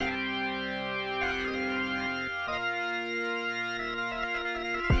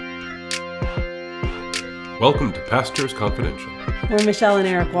Welcome to Pastors Confidential. We're Michelle and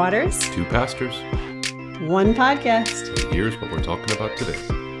Eric Waters. Two pastors, one podcast. and here's what we're talking about today.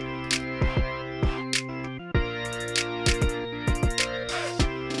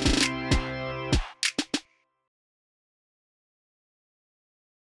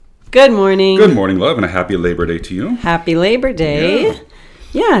 Good morning. Good morning, love, and a happy Labor Day to you. Happy Labor Day.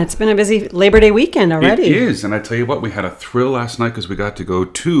 Yeah, it's been a busy Labor Day weekend already. It is, and I tell you what, we had a thrill last night because we got to go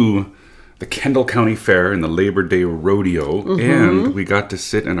to the Kendall County Fair and the Labor Day Rodeo, and we got to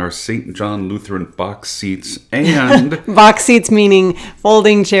sit in our St. John Lutheran box seats and... Box seats meaning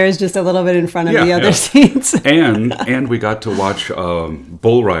folding chairs just a little bit in front of the other seats. and we got to watch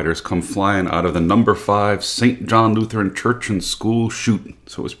bull riders come flying out of the number 5 St. John Lutheran Church and School chute.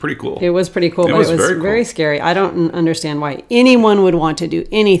 So it was pretty cool. It was pretty cool, but it was very scary. I don't understand why anyone would want to do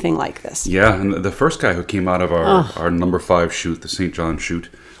anything like this. Yeah, and the first guy who came out of our number 5 chute, the St. John chute,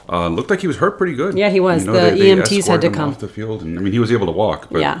 looked like he was hurt pretty good. Yeah, he was. You know, the they EMTs had to him come off the field, and I mean, he was able to walk.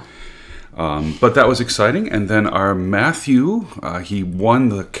 But, yeah. But that was exciting. And then our Matthew, he won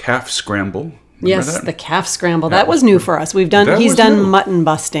the calf scramble. Remember that? The calf scramble. That was new for us. He's done new. mutton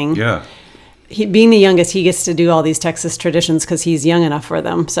busting. Yeah. Being the youngest, he gets to do all these Texas traditions because he's young enough for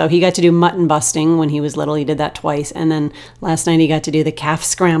them. So he got to do mutton busting when he was little. He did that twice. And then last night he got to do the calf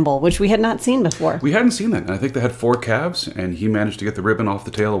scramble, which we had not seen before. We hadn't seen that. And I think they had 4 calves, and he managed to get the ribbon off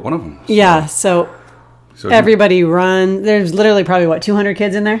the tail of one of them. So everybody run. There's literally probably, 200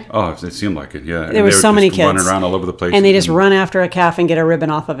 kids in there? Oh, it seemed like it, yeah. There were so many kids. Running around all over the place. And they just run after a calf and get a ribbon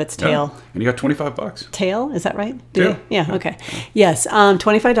off of its tail. Yeah. And you got $25. Tail? Is that right? Tail. Yeah, okay. Yes,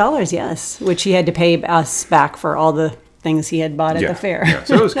 $25, yes, which he had to pay us back for all the things he had bought at the fair. Yeah,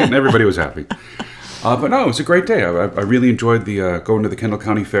 so it was good, and everybody was happy. But no, it was a great day. I really enjoyed the going to the Kendall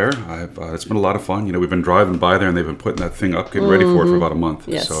County Fair. It's been a lot of fun. You know, we've been driving by there, and they've been putting that thing up, getting ready for it for about a month.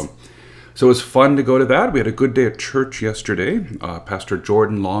 Yes. So it was fun to go to that. We had a good day at church yesterday. Pastor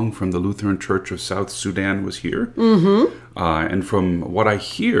Jordan Long from the Lutheran Church of South Sudan was here. And from what I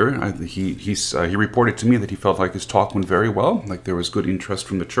hear, he reported to me that he felt like his talk went very well. Like there was good interest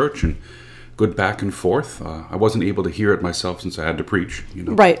from the church and good back and forth. I wasn't able to hear it myself since I had to preach. You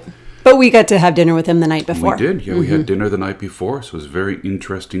know. Right. But we got to have dinner with him the night before. We did. Yeah, we had dinner the night before. So it was very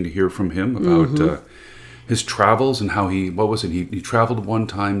interesting to hear from him about... his travels and how he traveled one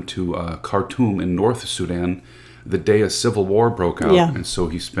time to Khartoum in North Sudan the day a civil war broke out. Yeah. And so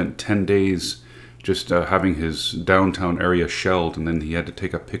he spent 10 days just having his downtown area shelled, and then he had to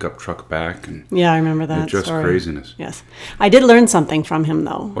take a pickup truck back. And yeah, I remember that just story. Craziness. Yes. I did learn something from him,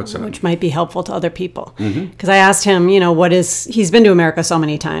 though. What's that? Which might be helpful to other people. Because I asked him, he's been to America so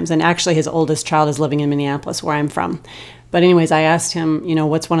many times, and actually his oldest child is living in Minneapolis, where I'm from. But anyways, I asked him,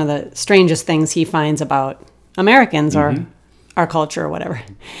 what's one of the strangest things he finds about Americans or our culture or whatever.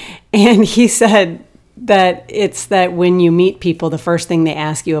 And he said that it's that when you meet people, the first thing they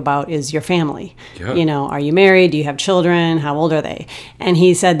ask you about is your family. Yeah. Are you married? Do you have children? How old are they? And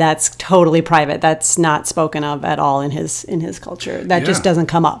he said that's totally private. That's not spoken of at all in his culture. That just doesn't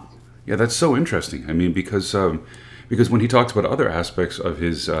come up. Yeah, that's so interesting. I mean, because when he talks about other aspects of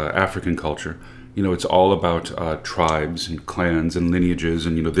his African culture, it's all about tribes and clans and lineages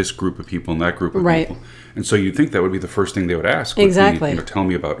and, this group of people and that group of people. And so you'd think that would be the first thing they would ask. Exactly. Tell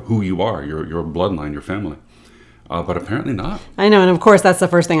me about who you are, your bloodline, your family. But apparently not. I know. And of course, that's the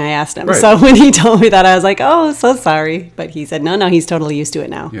first thing I asked him. Right. So when he told me that, I was like, oh, so sorry. But he said, no, he's totally used to it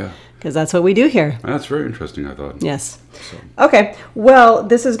now. Yeah. Because that's what we do here. That's very interesting, I thought. Yes. Okay. Well,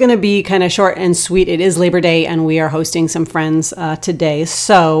 this is going to be kind of short and sweet. It is Labor Day, and we are hosting some friends today.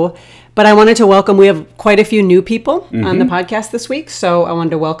 But I wanted to welcome, we have quite a few new people on the podcast this week. So I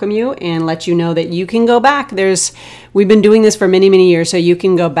wanted to welcome you and let you know that you can go back. We've been doing this for many, many years. So you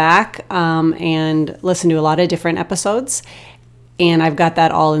can go back and listen to a lot of different episodes. And I've got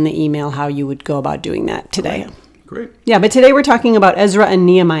that all in the email, how you would go about doing that today. Great. Yeah, but today we're talking about Ezra and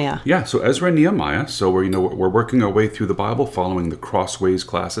Nehemiah. Yeah, so Ezra and Nehemiah. So we're working our way through the Bible, following the Crossways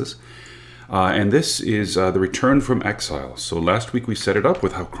classes. And this is the return from exile. So last week we set it up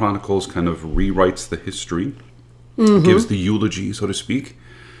with how Chronicles kind of rewrites the history, gives the eulogy, so to speak,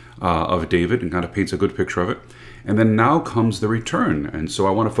 of David and kind of paints a good picture of it. And then now comes the return. And so I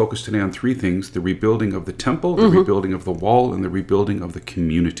want to focus today on 3 things: the rebuilding of the temple, the rebuilding of the wall, and the rebuilding of the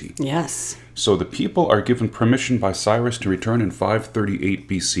community. Yes. So the people are given permission by Cyrus to return in 538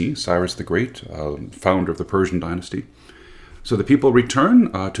 BC, Cyrus the Great, founder of the Persian dynasty. So the people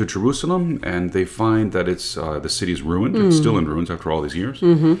return to Jerusalem, and they find that the city is ruined. It's still in ruins after all these years.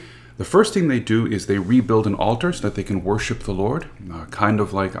 The first thing they do is they rebuild an altar so that they can worship the Lord, kind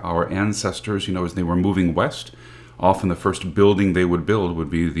of like our ancestors, as they were moving west. often the first building they would build would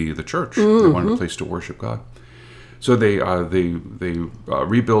be the church. They wanted a place to worship God. So they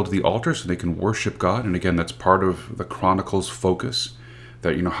rebuild the altar so they can worship God. And again, that's part of the Chronicles' focus.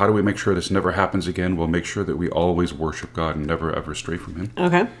 That, how do we make sure this never happens again? We'll make sure that we always worship God and never ever stray from Him.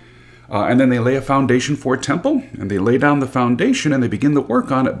 Okay. And then they lay a foundation for a temple, and they lay down the foundation and they begin the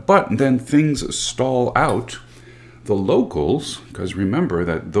work on it. But then things stall out. The locals, because remember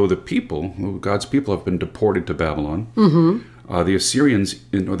that though God's people have been deported to Babylon, the Assyrians,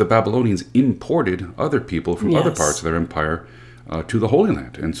 or the Babylonians imported other people from other parts of their empire to the Holy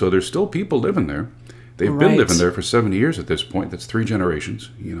Land. And so there's still people living there. They've been living there for 70 years at this point. That's 3 generations,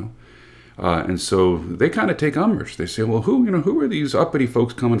 and so they kind of take umbrage. They say, well, who are these uppity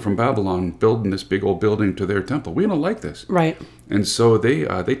folks coming from Babylon building this big old building to their temple? We don't like this. Right. And so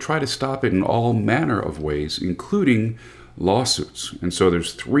they try to stop it in all manner of ways, including lawsuits. And so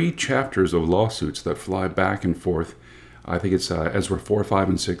there's 3 chapters of lawsuits that fly back and forth. I think it's Ezra 4, 5,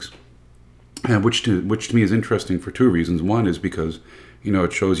 and 6, which to me is interesting for 2 reasons. One is because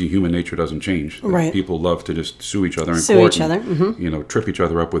it shows you human nature doesn't change. Right. People love to just sue each other in court. Trip each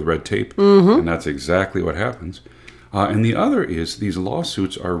other up with red tape. And that's exactly what happens. And the other is these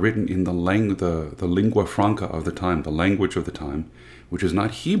lawsuits are written in the lingua franca of the time, the language of the time, which is not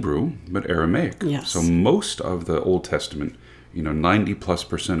Hebrew, but Aramaic. Yes. So most of the Old Testament,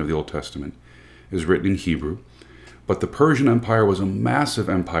 90+% of the Old Testament is written in Hebrew. But the Persian Empire was a massive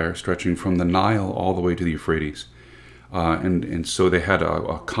empire stretching from the Nile all the way to the Euphrates. And so they had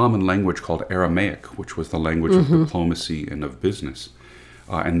a common language called Aramaic, which was the language of diplomacy and of business.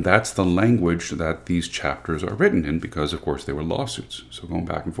 And that's the language that these chapters are written in because, of course, they were lawsuits. So going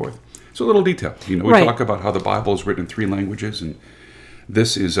back and forth. So a little detail. We talk about how the Bible is written in 3 languages, and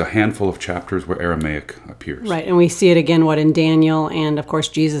this is a handful of chapters where Aramaic appears. Right, and we see it again, in Daniel, and, of course,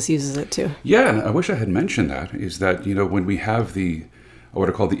 Jesus uses it too. Yeah, and I wish I had mentioned that, is that, when we have what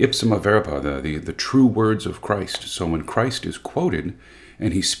are called the ipsuma verba, the true words of Christ. So when Christ is quoted,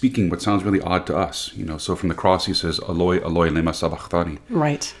 and he's speaking what sounds really odd to us, so from the cross he says, Eloi, Eloi, lema sabachthani.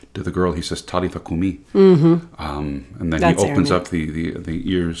 Right. To the girl he says, Talitha kumi. And then That's he opens Aramaic. up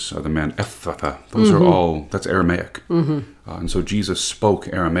the ears of the man, Ephphatha. Those are all, that's Aramaic. And so Jesus spoke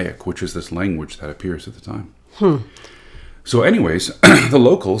Aramaic, which is this language that appears at the time. So anyways, the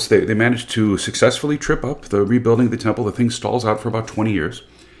locals, they managed to successfully trip up the rebuilding of the temple. The thing stalls out for about 20 years.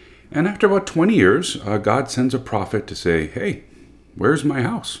 And after about 20 years, God sends a prophet to say, hey, where's my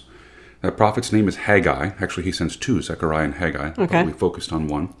house? That prophet's name is Haggai. Actually, he sends 2, Zechariah and Haggai. Okay. But we focused on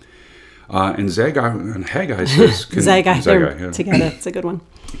 1. And Haggai says... Zaggai, yeah. together. It's a good one.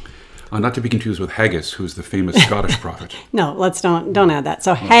 Not to be confused with Haggis, who's the famous Scottish prophet. No, don't add that.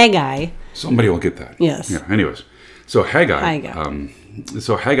 So Haggai. Somebody will get that. Yes. Yeah. Anyways, so Haggai.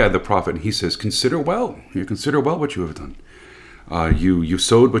 Haggai the prophet, he says, consider well what you have done. You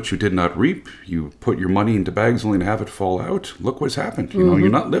sowed what you did not reap. You put your money into bags only to have it fall out. Look what's happened. You're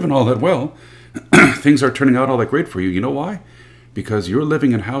not living all that well. Things are turning out all that great for you. You know why? Because you're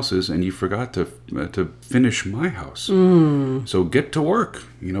living in houses and you forgot to finish my house. So get to work.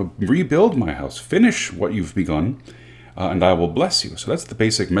 Rebuild my house. Finish what you've begun, and I will bless you. So that's the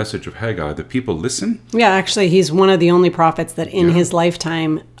basic message of Haggai. The people listen. Yeah, actually, he's one of the only prophets that in his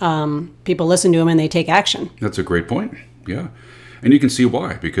lifetime, people listen to him and they take action. That's a great point. Yeah. And you can see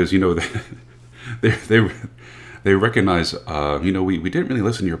why, because, they recognize, we didn't really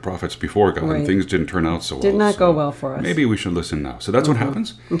listen to your prophets before, God, and things didn't turn out so well. Did not go well for us. Maybe we should listen now. So that's what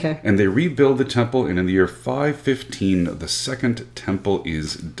happens. Okay. And they rebuild the temple, and in the year 515, the second temple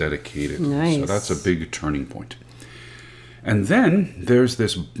is dedicated. Nice. So that's a big turning point. And then there's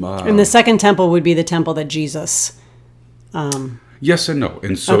this... and the second temple would be the temple that Jesus... Yes and no.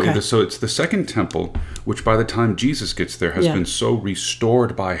 And so, so it's the second temple, which by the time Jesus gets there has been so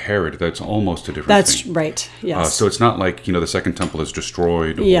restored by Herod that it's almost a different thing. That's right, yes. So it's not like, the second temple is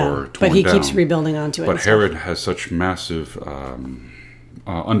destroyed or torn down. But he keeps rebuilding onto it. But Herod has such massive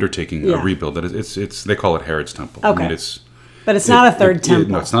undertaking, a rebuild, that it's they call it Herod's temple. Okay. I mean, but it's not a third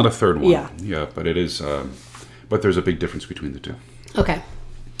temple. No, it's not a third one. Yeah. But it is, but there's a big difference between the two. Okay.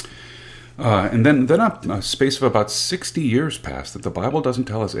 And then a space of about 60 years passed that the Bible doesn't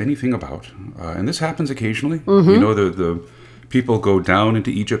tell us anything about. And this happens occasionally. The people go down into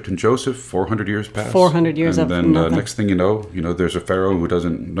Egypt and Joseph, 400 years pass. 400 years and then next thing you know, there's a Pharaoh who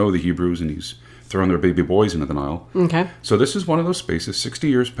doesn't know the Hebrews and he's throwing their baby boys into the Nile. Okay. So this is one of those spaces. 60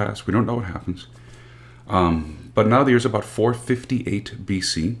 years pass. We don't know what happens. But now the year's about 458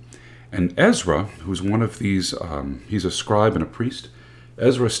 BC. And Ezra, who's one of these, he's a scribe and a priest.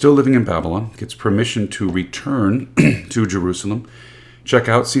 Ezra, still living in Babylon, gets permission to return to Jerusalem, check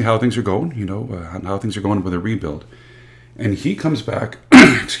out, see how things are going, how things are going with the rebuild. And he comes back,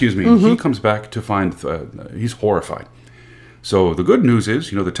 excuse me, he comes back to find, he's horrified. So the good news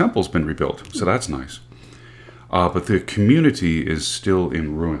is, the temple's been rebuilt, so that's nice. But the community is still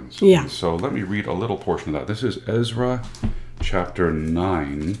in ruins. Yeah. So let me read a little portion of that. This is Ezra chapter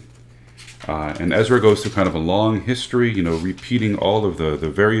 9. And Ezra goes through kind of a long history, repeating all of the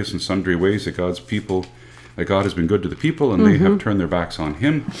various and sundry ways that God has been good to the people, and they have turned their backs on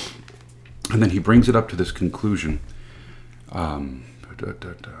him. And then he brings it up to this conclusion.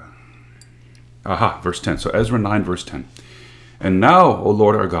 Verse 10. So Ezra 9, verse 10. And now, O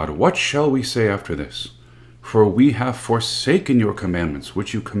Lord our God, what shall we say after this? For we have forsaken your commandments,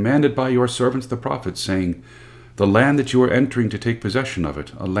 which you commanded by your servants the prophets, saying, the land that you are entering to take possession of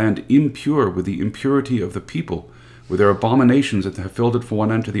it, a land impure with the impurity of the people, with their abominations that have filled it from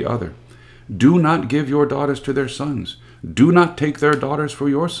one end to the other. Do not give your daughters to their sons. Do not take their daughters for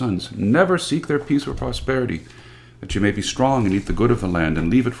your sons. Never seek their peace or prosperity, that you may be strong and eat the good of the land, and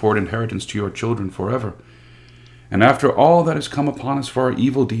leave it for an inheritance to your children forever. And after all that has come upon us for our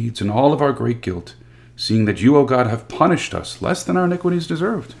evil deeds and all of our great guilt, seeing that you, O God, have punished us less than our iniquities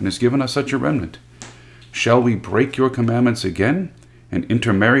deserved, and has given us such a remnant, shall we break your commandments again, and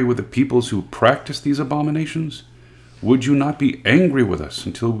intermarry with the peoples who practice these abominations? Would you not be angry with us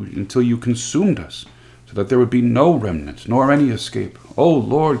until you consumed us, so that there would be no remnant, nor any escape? O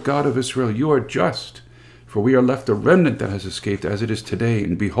Lord God of Israel, you are just, for we are left a remnant that has escaped as it is today,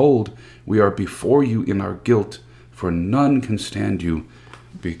 and behold, we are before you in our guilt, for none can stand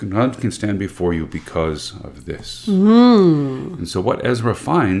before you because of this. And so what Ezra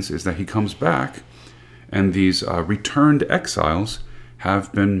finds is that he comes back, and these returned exiles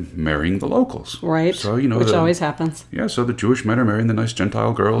have been marrying the locals. Right, so, which always happens. Yeah, so the Jewish men are marrying the nice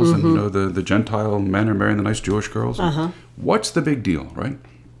Gentile girls, and the Gentile men are marrying the nice Jewish girls. What's the big deal, right?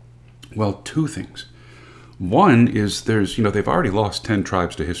 Well, two things. One is they've already lost 10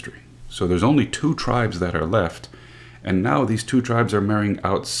 tribes to history. So there's only 2 tribes that are left, and now these 2 tribes are marrying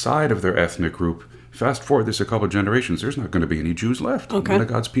outside of their ethnic group. Fast forward this a couple of generations, there's not going to be any Jews left. Okay. None of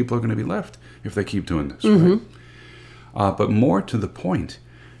God's people are going to be left if they keep doing this. Right? But more to the point,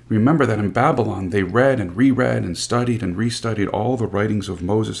 remember that in Babylon they read and reread and studied and restudied all the writings of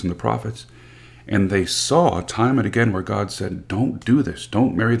Moses and the prophets, and they saw time and again where God said, don't do this,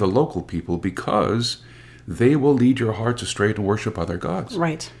 don't marry the local people, because they will lead your hearts astray to worship other gods.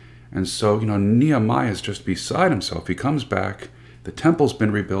 Right. And so, Nehemiah is just beside himself. He comes back. The temple's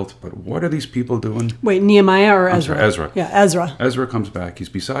been rebuilt, but what are these people doing? Wait, Nehemiah or Ezra? Ezra. Yeah, Ezra. Ezra comes back. He's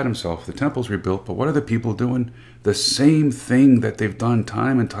beside himself. The temple's rebuilt, but what are the people doing? The same thing that they've done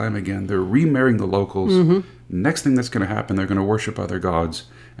time and time again. They're remarrying the locals. Next thing that's going to happen, they're going to worship other gods,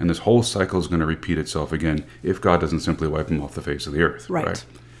 and this whole cycle is going to repeat itself again if God doesn't simply wipe them off the face of the earth. Right.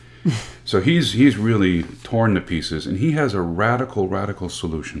 So he's really torn to pieces, and he has a radical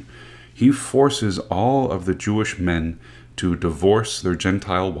solution. He forces all of the Jewish men to divorce their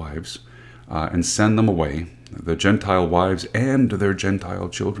Gentile wives and send them away, the Gentile wives and their Gentile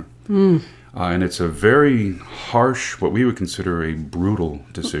children. And it's a very harsh, what we would consider a brutal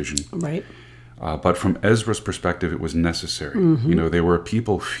decision. Right. But from Ezra's perspective, it was necessary. They were a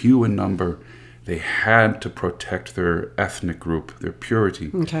people few in number. They had to protect their ethnic group, their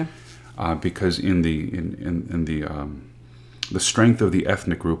purity. Okay. Because in the strength of the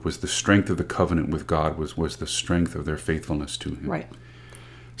ethnic group was the strength of the covenant with God, was the strength of their faithfulness to him. Right.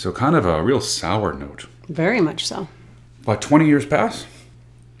 So kind of a real sour note. Very much so. About 20 years pass.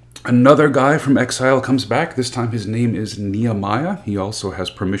 Another guy from exile comes back. This time his name is Nehemiah. He also has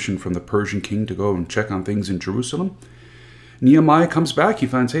permission from the Persian king to go and check on things in Jerusalem. Nehemiah comes back. He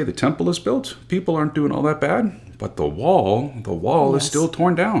finds, hey, the temple is built. People aren't doing all that bad. But the wall is still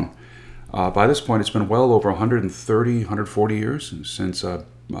torn down. By this point, it's been well over 130, 140 years since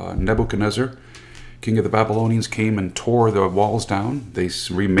Nebuchadnezzar, king of the Babylonians, came and tore the walls down. They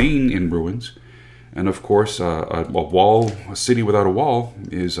remain in ruins. And of course, a city without a wall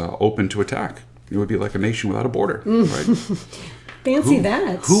is open to attack. It would be like a nation without a border, right? Fancy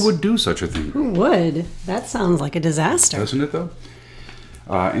that. Who would do such a thing? Who would? That sounds like a disaster. Doesn't it, though?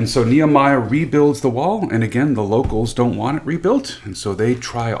 And so Nehemiah rebuilds the wall, and again, the locals don't want it rebuilt, and so they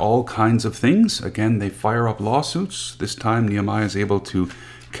try all kinds of things. Again, they fire up lawsuits. This time, Nehemiah is able to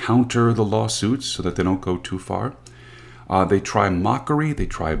counter the lawsuits so that they don't go too far. They try mockery, they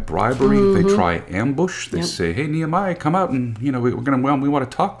try bribery, they try ambush. They say, "Hey, Nehemiah, come out, and we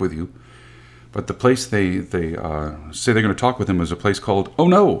want to talk with you." But the place they say they're going to talk with him is a place called Oh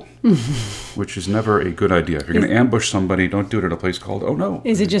No, which is never a good idea. If you're going to ambush somebody, don't do it at a place called Oh No.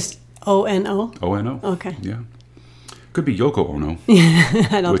 Is it just O-N-O? O-N-O. Okay. Yeah. Could be Yoko Ono.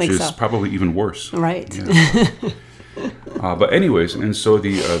 I don't think so. Which is probably even worse. Right. Yeah. But anyways, and so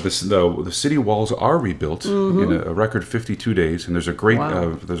the city walls are rebuilt in a record 52 days, and there's a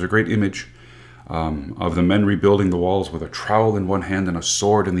great image of the men rebuilding the walls with a trowel in one hand and a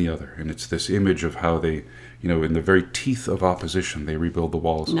sword in the other, and it's this image of how they, in the very teeth of opposition, they rebuild the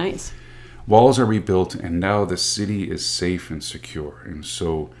walls. Nice. Walls are rebuilt, and now the city is safe and secure, and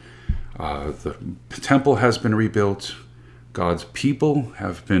so the temple has been rebuilt. God's people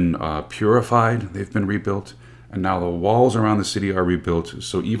have been purified. They've been rebuilt. And now the walls around the city are rebuilt.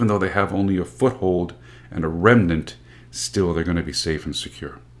 So even though they have only a foothold and a remnant, still they're going to be safe and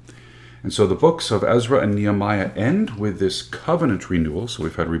secure. And so the books of Ezra and Nehemiah end with this covenant renewal. So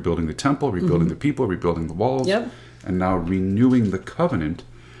we've had rebuilding the temple, rebuilding the people, rebuilding the walls, and now renewing the covenant.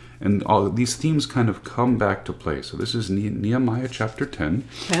 And all these themes kind of come back to play. So this is Nehemiah chapter 10.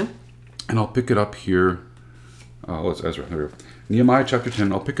 Okay. And I'll pick it up here. It's Ezra. There we go. Nehemiah chapter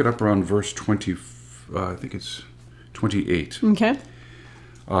 10. I'll pick it up around verse 20. I think it's 28. Okay.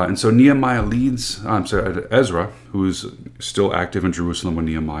 And so Nehemiah Ezra, who's still active in Jerusalem when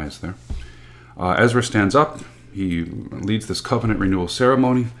Nehemiah is there. Ezra stands up. He leads this covenant renewal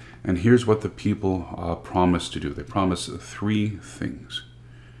ceremony. And here's what the people promise to do. They promise 3 things.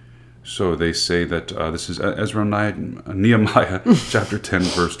 So they say that this is Ezra and Nehemiah chapter 10,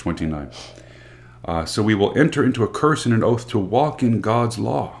 verse 29. So we will enter into a curse and an oath to walk in God's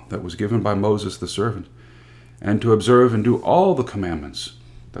law that was given by Moses the servant, and to observe and do all the commandments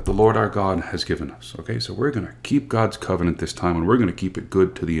that the Lord our God has given us. Okay, so we're going to keep God's covenant this time, and we're going to keep it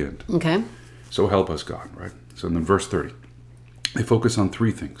good to the end. Okay. So help us, God, right? So in verse 30, they focus on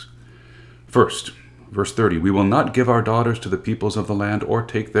 3 things. First, verse 30, we will not give our daughters to the peoples of the land or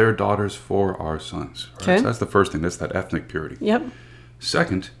take their daughters for our sons. Right? Okay. So that's the first thing. That's that ethnic purity. Yep.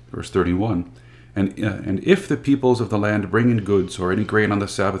 Second, verse 31, and if the peoples of the land bring in goods or any grain on the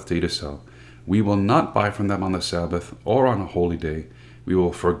Sabbath day to sell, we will not buy from them on the Sabbath or on a holy day. We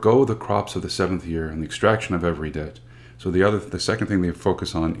will forego the crops of the 7th year and the extraction of every debt. So the second thing they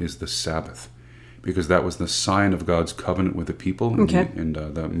focus on is the Sabbath, because that was the sign of God's covenant with the people in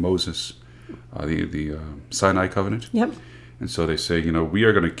the Moses, the Sinai covenant. Yep. And so they say, we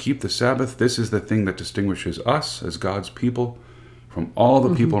are going to keep the Sabbath. This is the thing that distinguishes us as God's people from all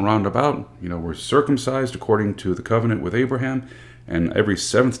the people round about. We're circumcised according to the covenant with Abraham, and every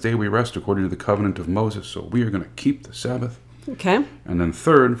 7th day we rest according to the covenant of Moses. So we are going to keep the Sabbath. Okay. And then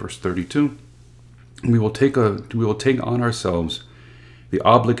third, verse 32, we will take on ourselves the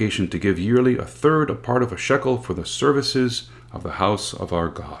obligation to give yearly a part of a shekel for the services of the house of our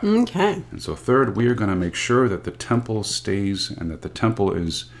God. Okay. And so third, we are going to make sure that the temple stays and that the temple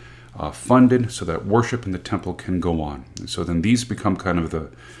is funded so that worship in the temple can go on. And so then these become kind of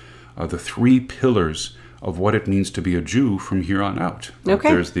the 3 pillars of what it means to be a Jew from here on out. Okay.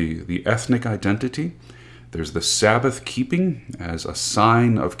 There's the ethnic identity. There's the Sabbath keeping as a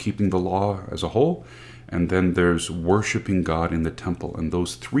sign of keeping the law as a whole. And then there's worshiping God in the temple. And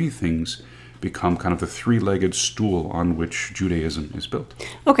those 3 things become kind of the 3-legged stool on which Judaism is built.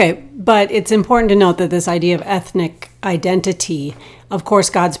 Okay, but it's important to note that this idea of ethnic identity, of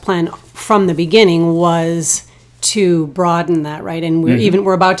course, God's plan from the beginning was to broaden that, right? And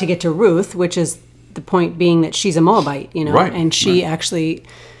we're about to get to Ruth, which is the point being that she's a Moabite, right, and she actually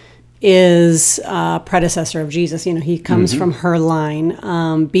is a predecessor of Jesus. He comes from her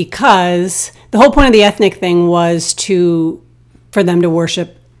line because the whole point of the ethnic thing was for them to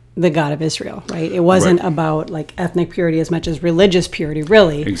worship the God of Israel, right? It wasn't about like ethnic purity as much as religious purity,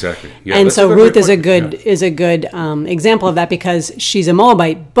 really. Exactly. Yeah, and so Ruth is a good example of that, because she's a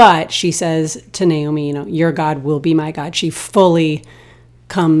Moabite, but she says to Naomi, your God will be my God. She fully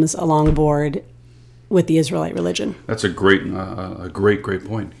comes along board with the Israelite religion. That's a great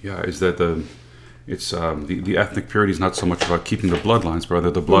point. Yeah, is that the ethnic purity is not so much about keeping the bloodlines, but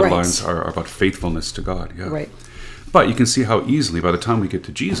rather the bloodlines are about faithfulness to God. Yeah. Right. But you can see how easily, by the time we get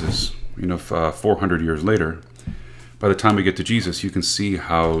to Jesus, 400 years later, by the time we get to Jesus, you can see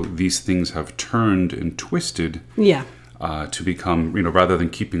how these things have turned and twisted to become, rather than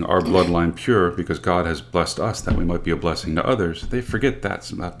keeping our bloodline pure because God has blessed us that we might be a blessing to others, they forget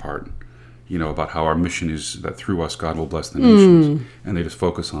that part, about how our mission is that through us God will bless the nations, and they just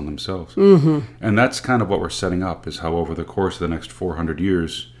focus on themselves. And that's kind of what we're setting up, is how over the course of the next 400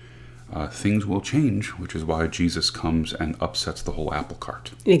 years, things will change, which is why Jesus comes and upsets the whole apple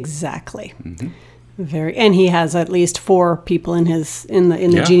cart. Exactly. And he has at least 4 people in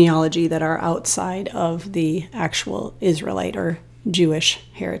the genealogy that are outside of the actual Israelite or Jewish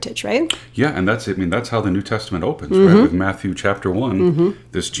heritage, right? Yeah, and that's how the New Testament opens, right? With Matthew chapter 1,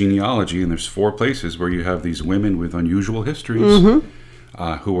 this genealogy, and there's 4 places where you have these women with unusual histories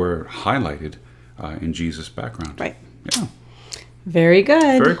who are highlighted in Jesus' background. Right. Yeah. Very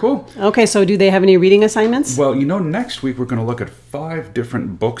good. Very cool. Okay, so do they have any reading assignments? Well, next week we're going to look at 5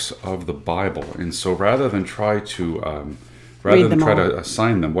 different books of the Bible. And so rather than try to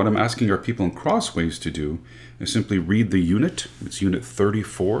assign them, what I'm asking our people in Crossways to do is simply read the unit. It's unit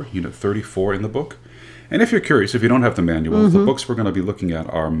 34 in the book. And if you're curious, if you don't have the manual, the books we're going to be looking at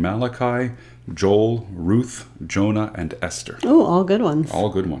are Malachi, Joel, Ruth, Jonah, and Esther. Oh, all good ones. All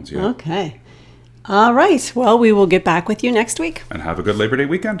good ones, yeah. Okay. All right. Well, we will get back with you next week. And have a good Labor Day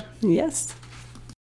weekend. Yes.